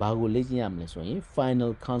သဖြင့်ဘာကိုလေ့ကျင့်ရမလဲဆိုရင်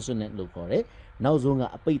final consonant လို့ခေါ်တယ်နောက်ဆုံးက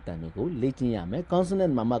အပိတ်တန်တွေကိုလေ့ကျင့်ရမယ်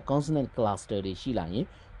consonant မှာ consonant cluster တွေရှိလာရင်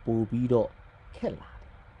ပို့ပြီးတော့ခက်လာတ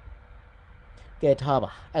ယ်ကဲထားပါ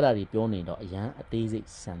အဲ့ဒါတွေပြောနေတော့အရန်အသေးစိတ်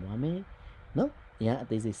ဆန်သွားမယ်နော်အရန်အ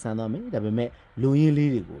သေးစိတ်ဆန်သွားမယ်ဒါပေမဲ့လူရင်း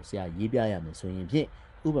လေးတွေကိုဆရာရေးပြရမယ်ဆိုရင်ဖြင့်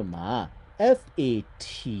ဥပမာ FAT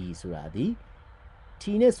ဆိုတာဒီ T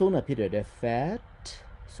နဲ့ဆုံးတာဖြစ်တဲ့အတွက် fat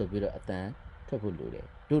ဆိုပြီးတော့အတန်ထွက်ဖို့လိုတယ်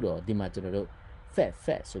တို့တော့ဒီမှာကျွန်တော်တို့ fat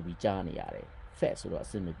ဆိုပြီးကြားနေရတယ် fat ဆိုတော့အ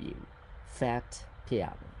ဆင်မပြေဘူး fat ဖြစ်ရ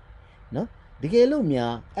မယ်နော်တကယ်လို့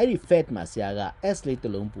များအဲ့ဒီ fat မှာဆရာက s လေးတ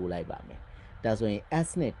စ်လုံးပို့လိုက်ပါမယ်ဒါဆိုရင် s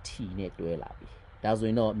နဲ့ t နဲ့တွဲလာပြီဒါဆိုရ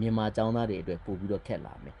င်တော့မြန်မာကျောင်းသားတွေအတွက်ပို့ပြီးတော့ခက်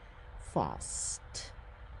လာမယ် fast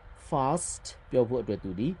ပြောဖို့အတွက်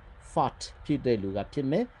သူဒီ fat ဖြစ်တဲ့လူကဖြစ်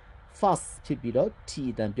မယ် fast ဖြစ်ပြီးတော့ t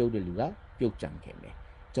အတန်ပြုတ်တဲ့လူကပြုတ်ကြံခဲ့မယ်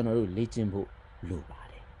ကျွန်တော်တို့လေ့ကျင့်ဖို့လိုပါ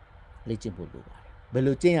တယ်ဘယ်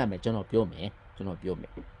လိုကျင့်ရမလဲကျွန်တော်ပြောမယ်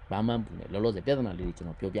ဘာမှမပူနဲ့လောလောဆယ်ပြဿနာလေးတွေကျွန်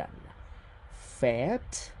တော်ပြောပြနေတာ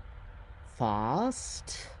fat fast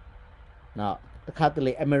နောက်တစ်ခါတ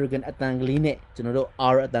လေ American အတန်ကလေးနဲ့ကျွန်တော်တို့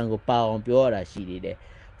R အတန်ကိုပါအောင်ပြောရတာရှိသေးတယ်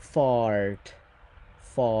fart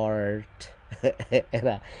အဲ့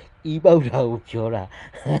ဒါ e ပေါက်တာကိုပြောတာ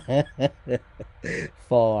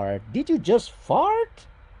fart did you just fart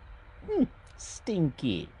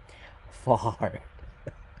stinky fart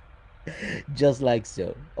just like so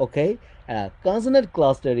okay consonant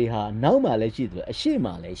cluster တွေဟာနောက်မှာလည်းရှိတယ်အရှေ့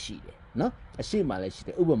မှာလည်းရှိတယ်နော်အရှေ့မှာလည်းရှိတ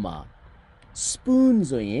ယ်ဥပမာ spoon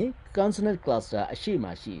ဆိုရင် consonant cluster အရှေ့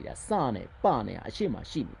မှာရှိတာစနဲ့ပနဲ့အရှေ့မှာ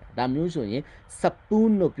ရှိနေတာဒါမျိုးဆိုရင်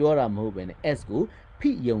spoon လို့ပြောတာမဟုတ်ဘဲနဲ့ s ကို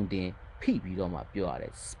ဖိယုံတင်ဖိပြီးတော့မှပြောရတ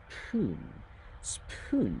ယ်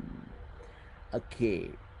spoon okay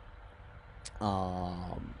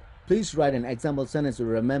please write an example sentence to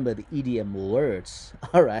remember the idiom words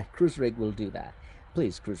all right cruise rake will do that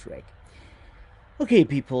please cruise rake okay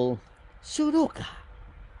people soတော့က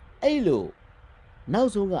အဲ့လိုနော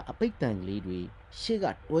က်ဆုံးကအပိတ်တန်ကလေးတွေရှေ့က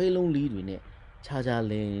တွဲလုံးလေးတွေနဲ့ခြား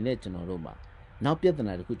လည်နေတဲ့ကျွန်တော်တို့မှာနောက်ပြဿ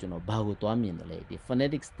နာတစ်ခုကျွန်တော်ဘာကိုသွားမြင်တယ်လဲဒီ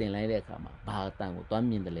phonetics သင်လိုက်တဲ့အခါမှာဘာအတန်ကိုသွား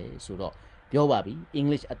မြင်တယ်လဲဆိုတော့ပြောပါပြီ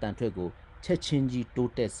English အတန်ထွက်ကိုချက်ချင်းကြီး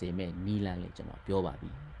တိုးတက်စေမဲ့နီးလန်းလေးကျွန်တော်ပြောပါ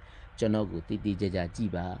ပြီကျွန်တော်ကိုတီကြကြကြ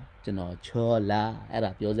ည့်ပါကျွန်တော်ချောလာအဲ့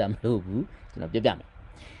ဒါပြောစရာမလိုဘူးကျွန်တော်ပြပြမယ်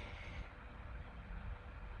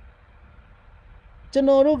ကျွန်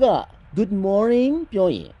တော်တို့က good morning ပြော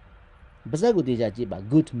ရင်ပါဇက်ကိုတေချာကြည့်ပါ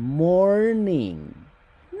good morning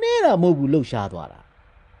နေတာမဟုတ်ဘူးလှုပ်ရှားသွားတာ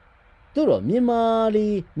တို့တော့မြန်မာတွေ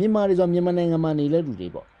ဆိုမြန်မာနိုင်ငံမှာနေလဲလူတွေ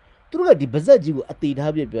ပေါ့သူတို့ကဒီပါဇက်ကြီးကိုအသေး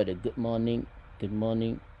ထားပြပြောတယ် good morning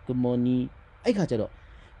အဲ့ခါကျတော့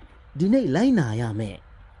ဒီနေ့လိုက်နာရမယ်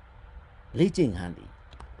လေ့ကျင့်ခန်းဒီ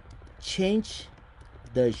change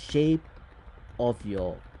the shape of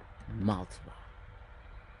your mouth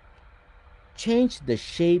change the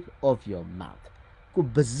shape of your mouth ကို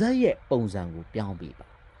ဗဇက်ရဲ့ပုံစံကိုပြောင်းပေးပါ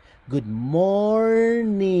Good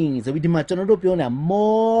morning ဆိုပြီးဒီမှာကျွန်တော်တို့ပြောနေတာ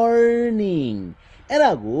morning အဲ့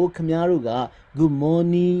ဒါကိုခင်ဗျားတို့က good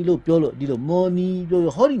morning လို့ပြောလို့ဒီလို morning ပြော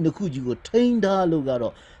လို့ဟောဒီနှစ်ခုကြီးကိုထိန်းထားလို့က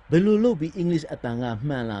တော့ဘယ်လိုလုပ်ပြီး English အတန်က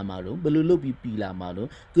မှန်လာမှာတော့ဘယ်လိုလုပ်ပြီးပြီလာမှာတော့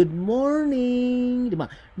Good morning ဒီမှာ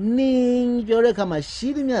ning ပြောတဲ့အခါမှာရှိ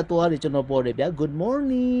သမျှသွားတယ်ကျွန်တော်ပေါ်တယ်ဗျာ Good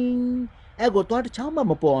morning အဲ့ကိုသွားတစ်ချောင်းမှ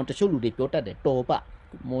မပေါ်အောင်တချို့လူတွေပြောတတ်တယ်တော်ပါ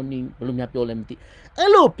Good morning ဘယ်လိုများပြောလဲမသိအဲ့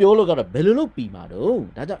လိုပြောလို့ကတော့ဘယ်လိုလုပ်ပြီမှာတော့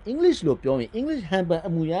ဒါကြောင့် English လို့ပြောရင် English handpan အ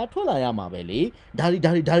မူအရာထွက်လာရမှာပဲလေဒါတွေ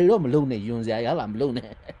တော့မလုပ်နဲ့ယွန်စရာရလားမလုပ်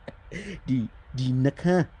နဲ့ဒီနှခ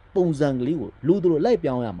မ်းပုံစံကလေးကိုလူတို့လိုက်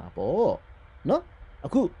ပြောင်းရမှာပေါ့နော်အ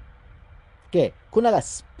ခုကဲခုနက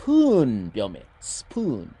spoon ပြောမယ်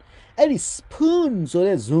spoon အဲ့ဒီ spoon ဆို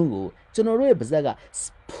တဲ့ zoom ကိုကျွန်တော်တို့ရဲ့ပါဇက်က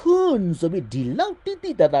spoon ဆိုပြီးဒီလောက်တိ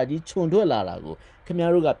တိတတ်တာကြီးခြုံထွက်လာတာကိုခင်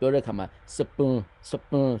ဗျားတို့ကပြောတဲ့ခါမှာ spoon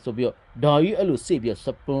ဆိုပြီးတော့ဒါကြီးအဲ့လိုစိတ်ပြီး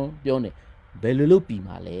spoon ပြောနေဘယ်လိုလုပ်ပြီး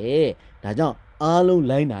မှာလဲဒါကြောင့်အားလုံး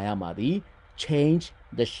လိုက်နာရမှာဒီ change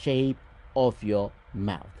the shape of your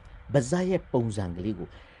mouth ပါဇက်ရဲ့ပုံစံကလေးကို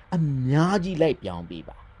အများကြီးလိုက်ပြောင်းပေး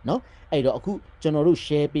ပါနော်အဲ့တော့အခုကျွန်တော်တို့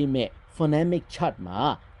share ပေးမဲ့ phonemic chart မှာ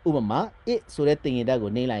ဥပမာ it ဆိုတဲ့သင်္ကေတ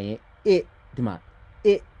ကိုနှိမ့်လိုက်ရင် it ဒီမှာ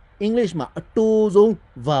it English မှာအတူဆုံး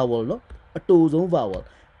vowel နော်အတူဆုံး vowel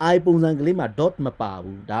I ပုံစံကလေးမှာ dot မပါ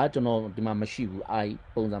ဘူးဒါကျွန်တော်ဒီမှာမရှိဘူး I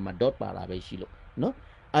ပုံစံမှာ dot ပါတာပဲရှိလို့နော်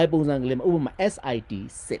I ပုံစံကလေးမှာဥပမာ sit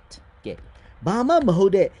sit ကဲဘာမှမဟု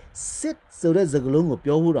တ်တဲ့ sit ဆိုတဲ့စကားလုံးကို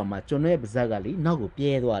ပြောဖို့တော့မှကျွန်တော်ရဲ့ပါးစပ်ကလေနောက်ကို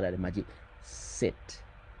ပြဲသွားတာဒီမှာကြည့် sit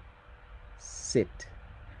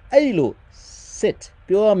အဲ့ဒီလို sit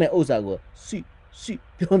ပြောရမယ့်ဥစ္စာကို sit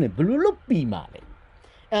ပြောနေဘယ်လိုလုပ်ပြီးမှလဲ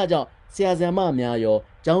အဲ့ဒါကြောင့်ဆရာဆရာမများရော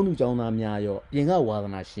ကျောင်းသူကျောင်းသားများရောပြင်ကဝါသ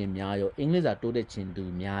နာရှင်များရောအင်္ဂလိပ်စာတိုးတက်ခြင်းသူ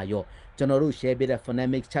များရောကျွန်တော်တို့ share ပေးတဲ့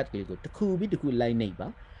phonemic chat ကလေးကိုတစ်ခုပြီးတစ်ခုလိုက်နေပါ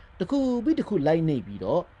တစ်ခုပြီးတစ်ခုလိုက်နေပြီး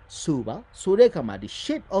တော့ဆိုတဲ့အခါမှာဒီ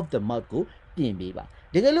shape of the mouth ကိုပြင်ပေးပါ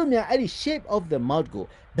တကယ်လို့များအဲ့ဒီ shape of the mouth ကို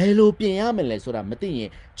ဘယ်လိုပြင်ရမလဲဆိုတာမသိရင်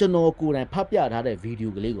ကျွန်တော်ကိုယ်တိုင်ဖတ်ပြထားတဲ့ video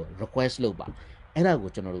ကလေးကို request လုပ်ပါအဲ့ဒါကို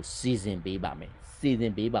ကျွန်တော်တို့စီစဉ်ပေးပါမယ်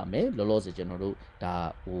လောလောဆယ်ကျွန်တော်တို့ဒါ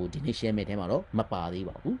ဟိုဒီနေ့ share မဲ့ထဲမှာတော့မပါသေး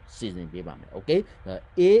ပါဘူးစီစဉ်ပေးပါမယ် okay a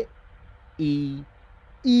e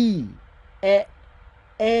e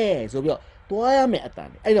a ဆိုပြီးတော့တွားရမယ်အတန်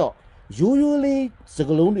အဲ့တော့ရိုးရိုးလေးစ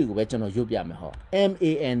ကားလုံးတွေကိုပဲကျွန်တော်ရွတ်ပြမယ်ဟော m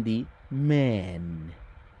a n d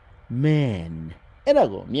man အဲ့ဒါ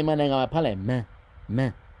ကိုမြန်မာနိုင်ငံမှာဖတ်လိုက် man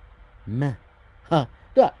ဟာ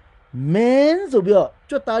တော့ man ဆိုပြီးတော့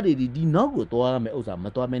ကြွတ်သားတွေဒီနောက်ကိုတွားရမယ်ဥစ္စာမ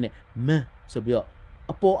တွားမင်းနဲ့ man ဆိုပြီးတော့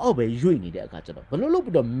အပေါ်အောက်ပဲရွေ့နေတဲ့အခါကျတော့ဘယ်လိုလုပ်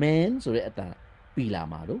ပြီးတော့ man ဆိုတဲ့အတန်ပြီလာ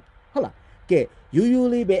မှာလို့ဟုတ်လားကဲရိုးရိုး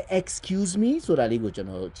လေးပဲ excuse me ဆိုတာလေးကိုကျွန်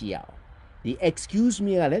တော်တို့ကြည့်ရအောင်ဒီ excuse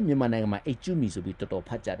me ကလည်းမြန်မာနိုင်ငံမှာ excuse me ဆိုပြီးတော်တော်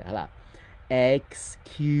ဖတ်ကြတယ်ဟုတ်လား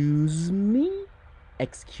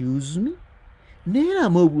excuse me နဲတာ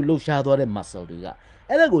မဟုတ်ဘူးလှုပ်ရှားသွားတဲ့ muscle တွေက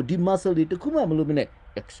အဲ့ဒါကိုဒီ muscle တွေတခုမှမလုပ်ဘဲနဲ့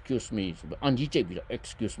excuse me ဆိုပြီးအန်ကြီးကြိတ်ပြီးတော့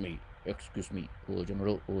excuse me ဟိုကျွန်တော်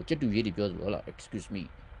တို့ဟိုချက်တူရေးတွေပြောသလိုဟုတ်လား excuse me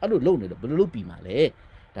အဲ့လိုလုပ်နေတော့ဘယ်လိုလုပ်ပြီးမှာလဲ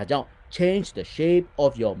ဒါကြောင့် change the shape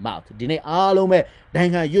of your mouth ဒီနေ့အားလုံးပဲဒို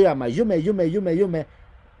င်ခံရွတ်ရမှာရွတ်မယ်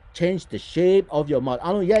change the shape of your mouth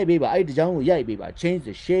အားလုံးရိုက်ပေးပါအဲ့ဒီတကြောင်းကိုရိုက်ပေးပါ change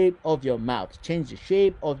the shape of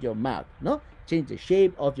your mouth နော် change the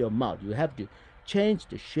shape of your mouth you have to change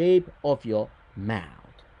the shape of your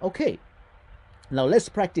mouth okay now let's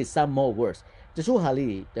practice some more words တချို့ဟာ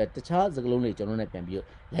လေးတခြားစကားလုံးတွေကျွန်တော်နဲ့ပြန်ပြီး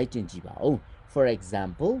လိုက်ကျင့်ကြည့်ပါဦး for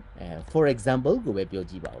example ကိုပဲပြော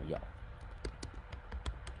ကြည့်ပါဦးရော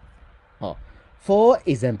ဟော for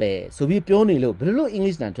example ဆိုပြီးပြောနေလို့ဘယ်လို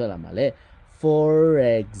English တန်ထွက်လာမှာလဲ for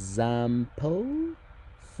example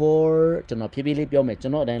for ကျွန်တော်ဖြည်းဖြည်းလေးပြောမယ်ကျွ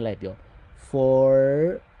န်တော်အတိုင်းလိုက်ပြော for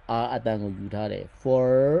အတန်ကိုယူထားတယ် for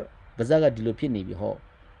ပါဇက်ကဒီလိုဖြစ်နေပြီဟော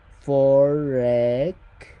for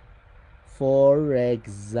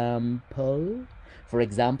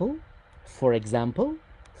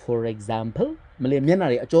example မလေးမျက်နှာ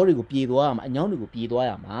တွေအကြောတွေကိုပြေသွားရမှာအညောင်းတွေကိုပြေသွား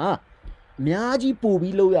ရမှာအများကြီးပို့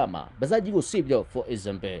ပြီးလုပ်ရမှာပါဇက်ကြီးကိုစစ်ပြီးတော့ for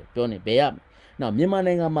example ပြောနေဘယ်ရမလဲနော်မြန်မာ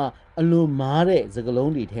နိုင်ငံမှာအလွန်မားတဲ့စကား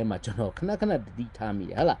လုံးတွေထဲမှာကျွန်တော်ခဏတတိထားမိ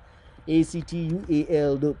တယ်ဟုတ်လား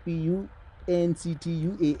actual တို့ punctual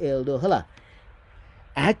တို့ဟုတ်လား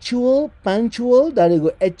actual punctual ဒါတွေ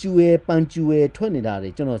ကို actual punctual ထွက်နေတာတွေ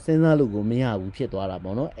ကျွန်တော်စဉ်းစားလို့ကိုမရဘူးဖြစ်သွားတာ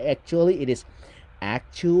ပေါ့နော် actually it is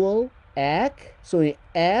actual act ဆိုရင်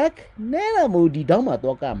act နဲ့လာမို့ဒီတောင်းမှာ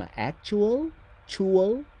တော့ကမှာ actual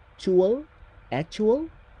actual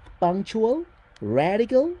punctual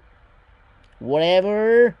radical whatever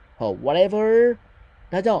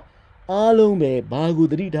ဒါကြောင့်အားလုံးပဲဘာကို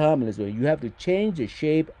သတိထားမလဲဆိုရင် you have to change the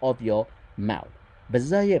shape of your mouth ပါး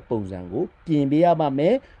စပ်ရဲ့ပုံစံကိုပြင်ပေးရပါမ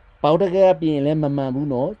ယ် ပေါတကယ်ပြင်လဲမမှန်ဘူး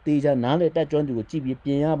နော်တေချာနားလေတက်ကျွမ်းသူကိုကြည့်ပြီးပြ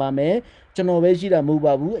င်ရပါမယ်ကျွန်တော်ပဲရှိတာမဟုတ်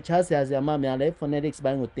ပါဘူးအခြားဆရာဆရာမများလည်း phonetics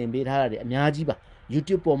ဘိုင်းကိုသင်ပေးထားတာတွေအများကြီးပါ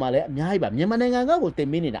YouTube ပေါ်မှာလည်းအများကြီးပါမြန်မာနိုင်ငံကကိုသင်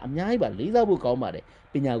ပေးနေတာအများကြီးပါလေးစားဖို့ကောင်းပါတယ်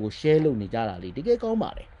ပညာကို share လုပ်နေကြတာလေတကယ်ကောင်းပါ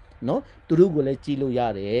တယ်နော်သူတို့ကိုလည်းကြည့်လို့ရ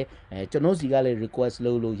တယ်ကျွန်တော်စီကလည်း request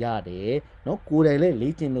လုပ်လို့ရတယ်နော်ကိုယ်တိုင်လည်း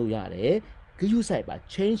လေ့ကျင့်လို့ရတယ်ဂရုစိုက်ပါ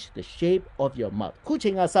change the shape of your mouth ခုချိ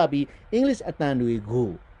န်ကစပြီး English အတန်တွေကို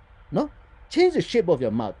နော် change the shape of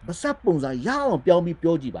your mouth ပါစပ်ပုံစံရအောင်ပြောင်းပြီး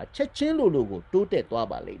ပြောကြည့်ပါချက်ချင်းလိုလိုကိုတိုးတက်သွား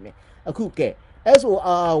ပါလိမ့်မယ်အခုကဲ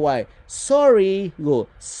SORRY sorry ကို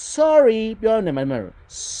sorry ပြောနေမှာ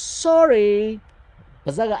sorry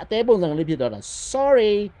ပါစပ်ကအသေးပုံစံလေးဖြစ်သွားတာ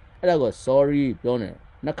sorry အဲ့ဒါကို sorry ပြောနေ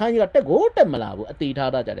နှခမ်းကြီးကတက်ကိုတက်မလာဘူးအသေး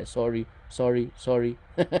ထားတာကြတယ် sorry sorry sorry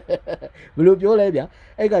ဘယ်လိုပြောလဲဗျာ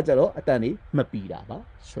အဲ့ကကြတော့အတန်လေးမပီတာပါ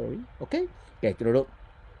sorry okay ကဲကျွန်တော်တို့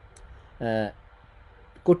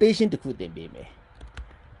quotation တစ်ခုသင်ပေးမယ်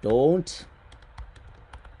don't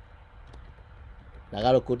ဒါက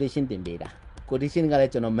တော့ quotation သင်ပေးတာ quotation ကလ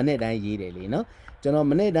ည်းကျွန်တော်မနေ့တိုင်းရေးတယ်လေနော်ကျွန်တော်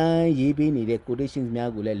မနေ့တိုင်းရေးပေးနေတဲ့ quotations များ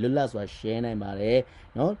ကိုလည်းလွတ်လပ်စွာ share နိုင်ပါတယ်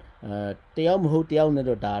နော်တယောက်မဟုတ်တယောက်နဲ့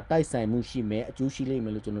တော့ဒါတိုက်ဆိုင်မှုရှိမယ်အကျိုးရှိလိမ့်မ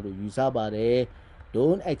ယ်လို့ကျွန်တော်တို့ယူဆပါတယ်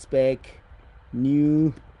don't expect new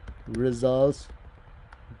results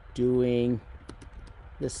doing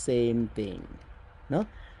the same thing နော်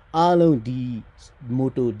အားလုံးဒီ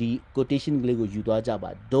motto ဒီ quotation ကလေးကိုယူသွားကြပါ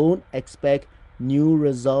don't expect new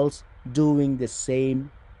results doing the same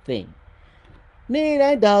thing နေ့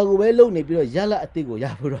တိုင်းဒါကိုပဲလုပ်နေပြီးတော့ရလအစ်စ်ကိုရ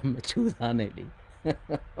ဖို့တော့မချူစားနိုင်လေ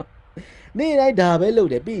နေ့တိုင်းဒါပဲလုပ်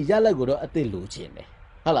တယ်ပြီးရလကိုတော့အစ်စ်လိုချင်တယ်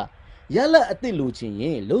ဟုတ်လားရလအစ်စ်လိုချင်ရ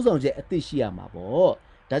င်လုံးဆောင်ချက်အစ်စ်ရှိရမှာပေါ့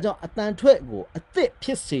ဒါကြောင့်အတန်ထွက်ကိုအစ်စ်ဖြ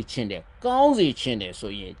စ်စေချင်တယ်ကောင်းစေချင်တယ်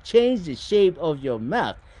ဆိုရင် change the shape of your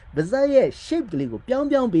mouth ပါးစပ်ရဲ့ shape ကလေးကိုပြောင်း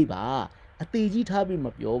ပေးပါအသေးကြီးထားပြီးမ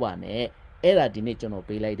ပြောပါနဲ့အဲ့ဒါဒီနေ့ကျွန်တော်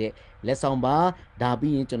ပေးလိုက်တဲ့လက်ဆောင်ပါဒါ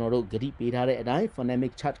ပြီးရင်ကျွန်တော်တို့ဂတိပေးထားတဲ့အတိုင်း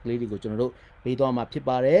phonemic chart ကလေးတွေကိုကျွန်တော်တို့ပေးသွားမှာဖြစ်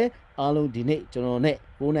ပါတယ်အားလုံးဒီနေ့ကျွန်တော်နဲ့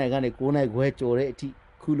9နိုင်ကနေ9နိုင်ခွဲကြော်တဲ့အထိ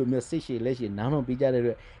ခုလိုမျိုးစိတ်ရှည်လက်ရှည်နားထောင်ပေးကြတဲ့အ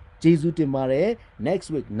တွက်ကျေးဇူးတင်ပါတယ် next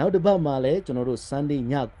week နောက်တစ်ပတ်မှာလည်းကျွန်တော်တို့ Sunday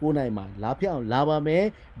ည9နိုင်မှာလာဖြစ်အောင်လာပါမယ်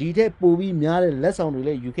ဒီထက်ပိုပြီးများတဲ့လက်ဆောင်တွေလ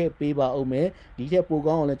ည်းယူခဲ့ပေးပါအောင်မယ်ဒီထက်ပို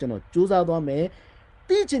ကောင်းအောင်လည်းကျွန်တော်စူးစမ်းသွားမယ်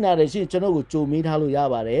သိချင်တာတွေရှိကျွန်တော်ကိုကြိုမေးထားလို့ရ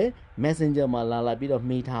ပါတယ် Messenger မှာလာပြီးတော့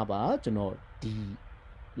မေးထားပါကျွန်တော်ဒီ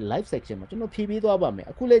live section မှာကျွန်တော်ဖြည့်ပေးသွားပါမယ်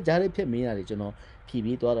အခုလည်းဂျားလေးဖြစ်မေးတာတွေကျွန်တော်ဖြည့်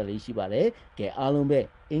ပေးသွားတာလေးရှိပါတယ်ကဲအားလုံးပဲ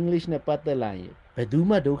English နဲ့ပတ်သက်လာရင်ဘယ်သူ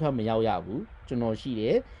မှဒုက္ခမရောက်ရဘူးကျွန်တော်ရှိတ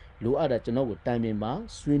ယ်လိုအပ်တာကျွန်တော်ကိုတိုင်ပင်ပါ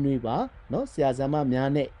ဆွေးနွေးပါเนาะဆရာဇာမများ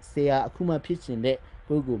နဲ့ဆရာအခုမှဖြစ်ရှင်တဲ့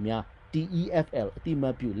ပုဂ္ဂိုလ်များ TEFL အတိမ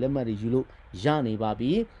တ်ပြုလက်မှတ်တွေယူလို့ရနေပါ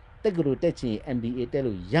ပြီတက်ကလို့တက်ချင် MBA တက်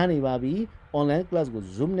လို့ရနေပါပြီ online class ကို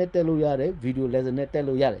Zoom နဲ့တက်လို့ရတယ် video lesson နဲ့တက်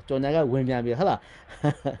လို့ရတယ်ကြော်ညာကဝင်ပြန်ပြီဟုတ်လား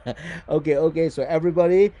okay so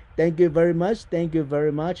everybody thank you very much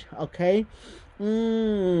okay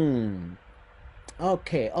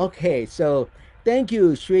okay so thank you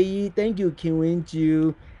Shui thank you Kim Win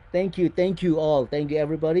Ju thank you all thank you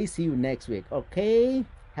everybody see you next week okay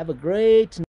have a great